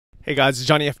Hey guys, it's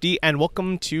Johnny FD and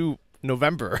welcome to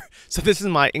November. So this is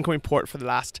my income report for the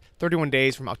last 31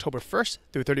 days from October 1st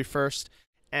through 31st.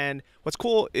 And what's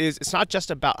cool is it's not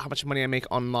just about how much money I make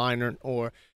online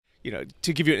or to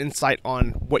give you an insight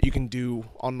on what you can do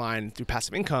online through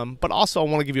passive income, but also I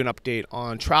want to give you an update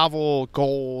on travel,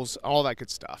 goals, all that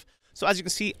good stuff. So as you can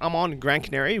see, I'm on Gran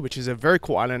Canaria, which is a very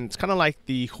cool island. It's kind of like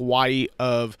the Hawaii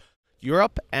of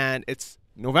Europe, and it's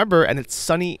November and it's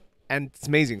sunny and it's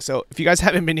amazing. So if you guys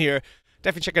haven't been here,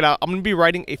 definitely check it out. I'm going to be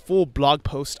writing a full blog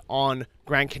post on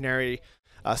Gran Canaria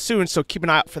soon, so keep an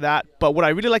eye out for that. But what I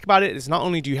really like about it is not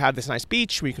only do you have this nice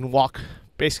beach where you can walk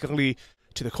basically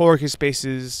to the co-working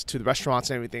spaces, to the restaurants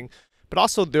and everything, but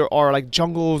also there are like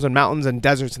jungles and mountains and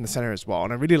deserts in the center as well,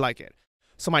 and I really like it.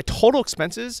 So my total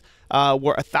expenses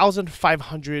were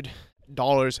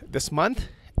 $1,500 this month,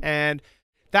 and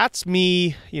that's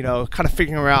me, kind of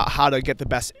figuring out how to get the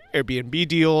best Airbnb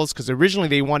deals, because originally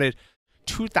they wanted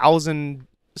 $2,000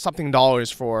 something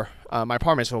for my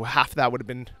apartment, so half of that would have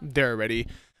been there already.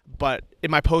 But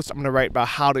in my post, I'm going to write about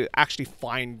how to actually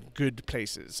find good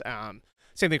places.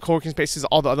 Same thing, co-working spaces,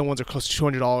 all the other ones are close to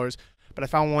 $200, but I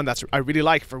found one I really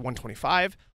like for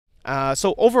 $125.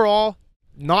 So overall,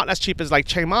 not as cheap as like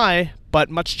Chiang Mai, but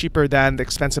much cheaper than the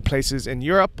expensive places in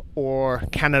Europe or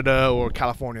Canada or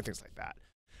California, things like that.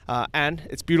 And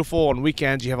it's beautiful. On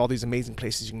weekends, you have all these amazing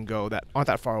places you can go that aren't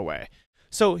that far away.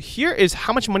 So here is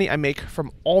how much money I make from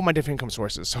all my different income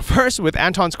sources. So first, with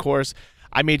Anton's course,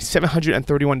 I made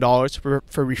 $731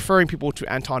 for referring people to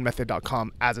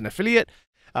antonmethod.com as an affiliate.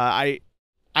 I've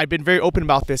been very open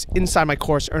about this inside my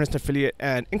course, Earnest Affiliate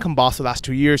and Income Boss, the last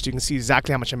 2 years. So you can see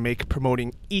exactly how much I make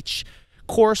promoting each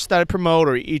course that I promote,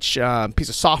 or each piece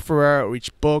of software, or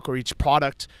each book, or each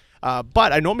product.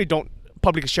 But I normally don't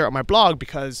publicly share it on my blog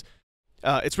because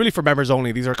it's really for members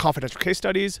only. These are confidential case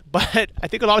studies, but I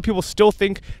think a lot of people still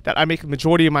think that I make the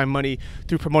majority of my money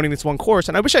through promoting this one course,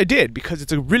 and I wish I did, because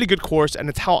it's a really good course and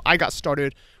it's how I got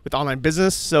started with online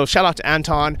business. So shout out to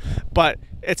Anton, but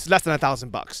it's less than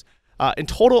 $1,000. In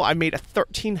total, I made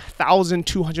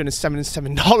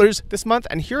 $13,277 this month,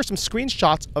 and here are some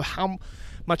screenshots of how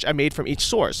much I made from each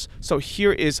source. So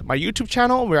here is my YouTube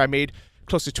channel where I made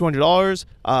close to $200,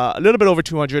 a little bit over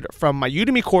 $200 from my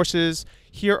Udemy courses.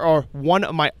 Here are one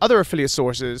of my other affiliate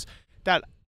sources that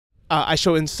I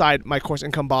show inside my course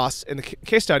Income Boss in the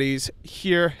case studies.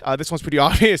 Here, this one's pretty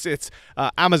obvious. It's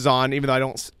Amazon, even though I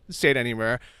don't say it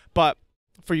anywhere. But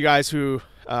for you guys who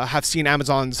have seen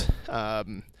Amazon's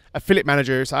affiliate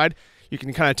manager side, you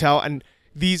can kind of tell. And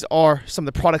these are some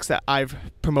of the products that I've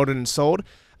promoted and sold.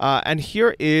 And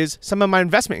here is some of my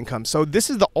investment income. So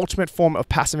this is the ultimate form of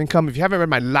passive income. If you haven't read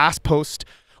my last post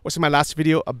or seen my last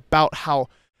video about how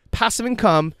passive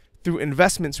income through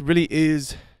investments really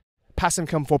is passive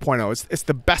income 4.0. It's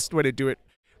the best way to do it.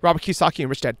 Robert Kiyosaki and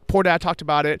Rich Dad Poor Dad talked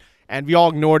about it, and we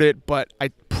all ignored it. But I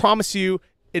promise you,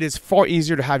 it is far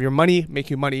easier to have your money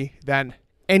make you money than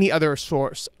any other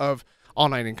source of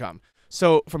online income.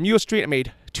 So from US Street, I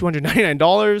made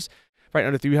 $299, right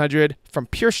under $300. From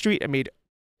Pure Street, I made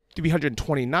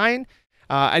 $329,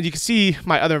 and you can see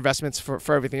my other investments for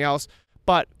everything else,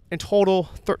 but in total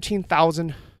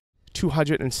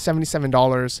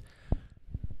 $13,277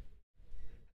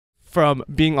 from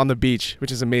being on the beach,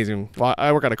 which is amazing. Well,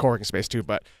 I work at a co-working space too,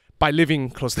 but by living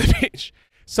close to the beach.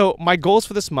 So my goals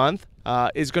for this month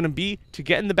is going to be to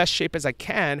get in the best shape as I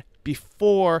can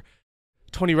before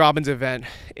Tony Robbins' event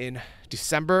in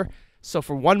December. So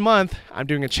for 1 month, I'm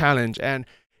doing a challenge, and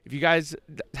if you guys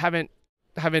haven't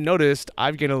noticed,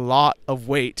 I've gained a lot of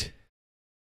weight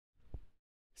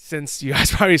since you guys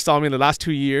probably saw me in the last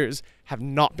 2 years. Have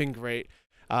not been great.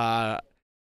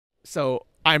 So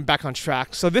I'm back on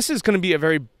track. So this is going to be a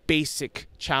very basic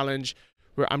challenge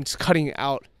where I'm just cutting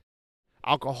out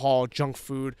alcohol, junk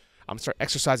food. I'm start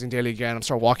exercising daily again. I'm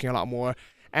start walking a lot more,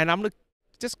 and I'm gonna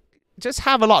just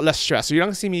have a lot less stress. So you're not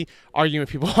gonna see me arguing with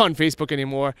people on Facebook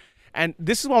anymore. And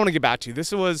this is what I want to get back to.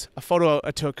 This was a photo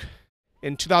I took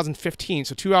in 2015,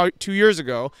 so 2 years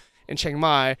ago in Chiang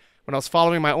Mai, when I was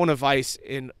following my own advice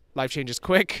in Life Changes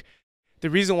Quick. The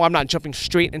reason why I'm not jumping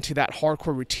straight into that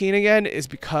hardcore routine again is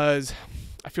because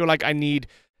I feel like I need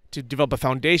to develop a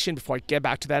foundation before I get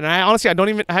back to that. And I honestly, I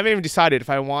haven't even decided if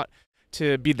I want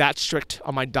to be that strict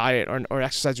on my diet or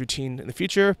exercise routine in the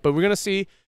future, but we're gonna see.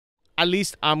 At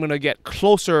least I'm gonna get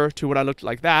closer to what I looked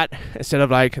like that instead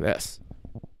of like this.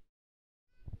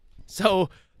 So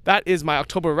that is my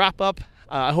October wrap up.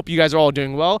 I hope you guys are all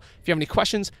doing well. If you have any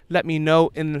questions, let me know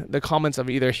in the comments of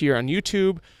either here on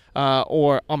YouTube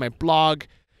or on my blog.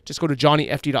 just go to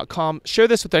johnnyfd.com. Share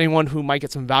this with anyone who might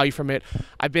get some value from it.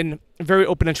 I've been very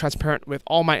open and transparent with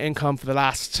all my income for the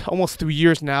last almost 3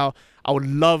 years now. I would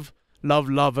love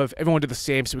if everyone did the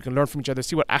same so we can learn from each other,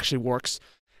 see what actually works.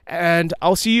 And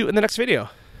I'll see you in the next video.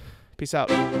 Peace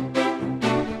out.